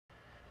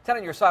10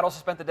 on your side also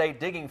spent the day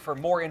digging for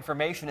more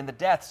information in the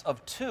deaths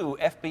of 2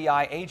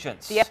 FBI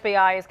agents. The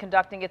FBI is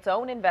conducting its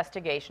own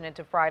investigation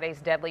into Friday's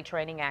deadly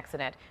training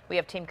accident. We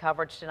have team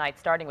coverage tonight,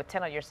 starting with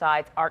 10 on your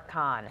side's Art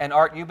Kahn. And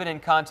Art, you've been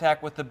in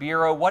contact with the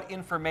Bureau. What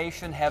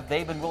information have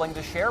they been willing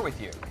to share with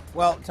you?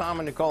 Well, Tom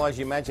and Nicole, as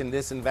you mentioned,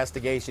 this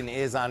investigation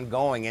is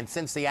ongoing. And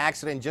since the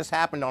accident just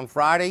happened on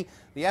Friday,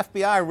 the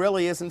FBI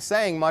really isn't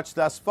saying much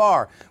thus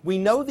far. We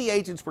know the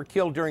agents were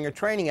killed during a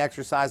training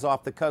exercise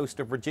off the coast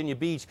of Virginia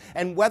Beach,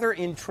 and whether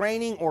in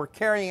training or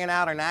carrying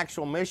out an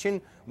actual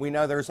mission, we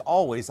know there's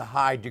always a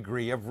high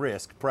degree of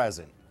risk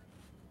present.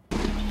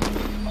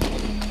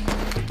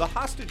 The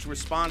hostage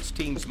response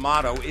team's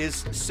motto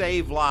is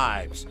Save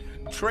Lives.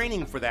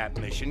 Training for that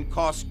mission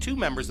cost 2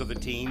 members of the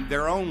team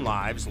their own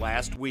lives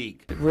last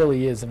week. It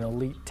really is an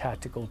elite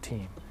tactical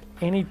team.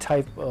 Any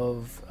type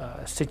of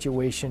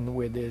situation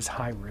where there's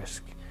high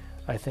risk,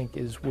 I think,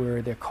 is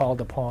where they're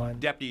called upon.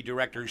 Deputy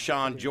Director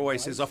Sean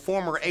Joyce is a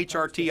former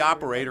HRT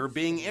operator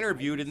being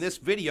interviewed in this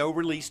video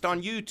released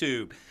on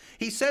YouTube.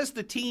 He says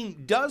the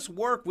team does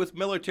work with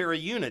military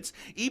units,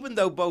 even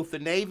though both the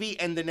Navy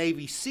and the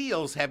Navy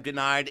SEALs have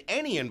denied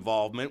any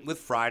involvement with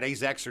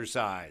Friday's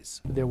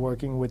exercise. They're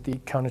working with the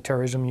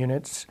counterterrorism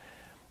units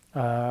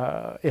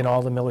in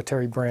all the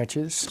military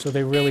branches, so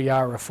they really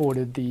are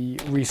afforded the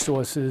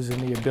resources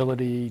and the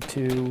ability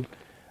to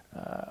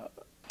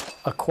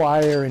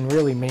acquire and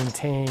really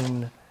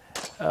maintain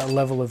a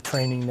level of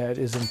training that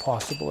is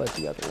impossible at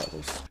the other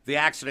levels. The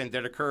accident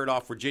that occurred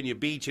off Virginia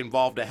Beach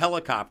involved a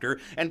helicopter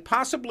and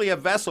possibly a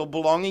vessel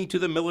belonging to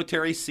the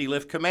Military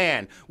Sealift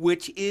Command,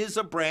 which is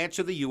a branch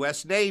of the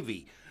U.S.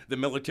 Navy. The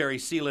Military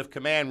Sealift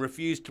Command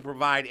refused to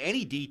provide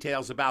any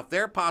details about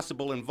their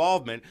possible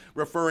involvement,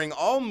 referring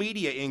all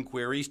media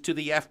inquiries to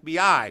the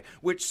FBI,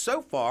 which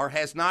so far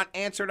has not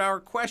answered our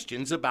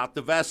questions about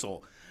the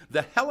vessel.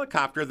 The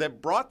helicopter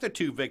that brought the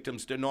 2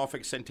 victims to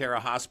Norfolk Sentara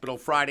Hospital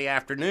Friday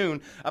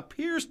afternoon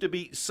appears to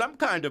be some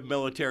kind of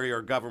military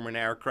or government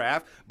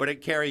aircraft, but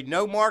it carried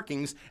no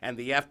markings, and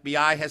the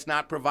FBI has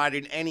not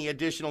provided any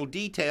additional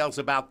details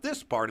about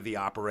this part of the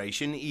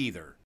operation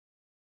either.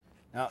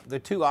 Now, the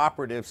 2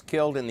 operatives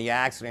killed in the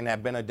accident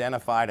have been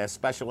identified as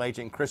Special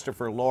Agent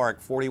Christopher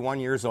Lorick, 41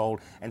 years old,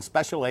 and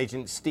Special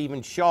Agent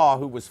Stephen Shaw,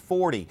 who was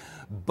 40.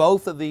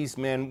 Both of these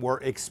men were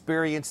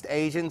experienced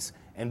agents,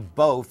 and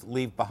both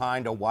leave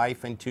behind a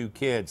wife and 2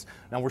 kids.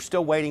 Now, we're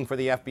still waiting for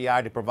the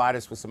FBI to provide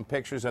us with some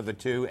pictures of the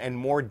 2 and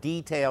more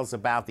details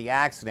about the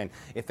accident.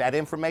 If that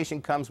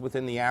information comes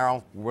within the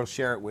hour, we'll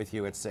share it with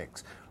you at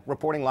 6.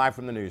 Reporting live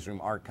from the newsroom,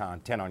 Art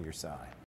Kahn, 10 on your side.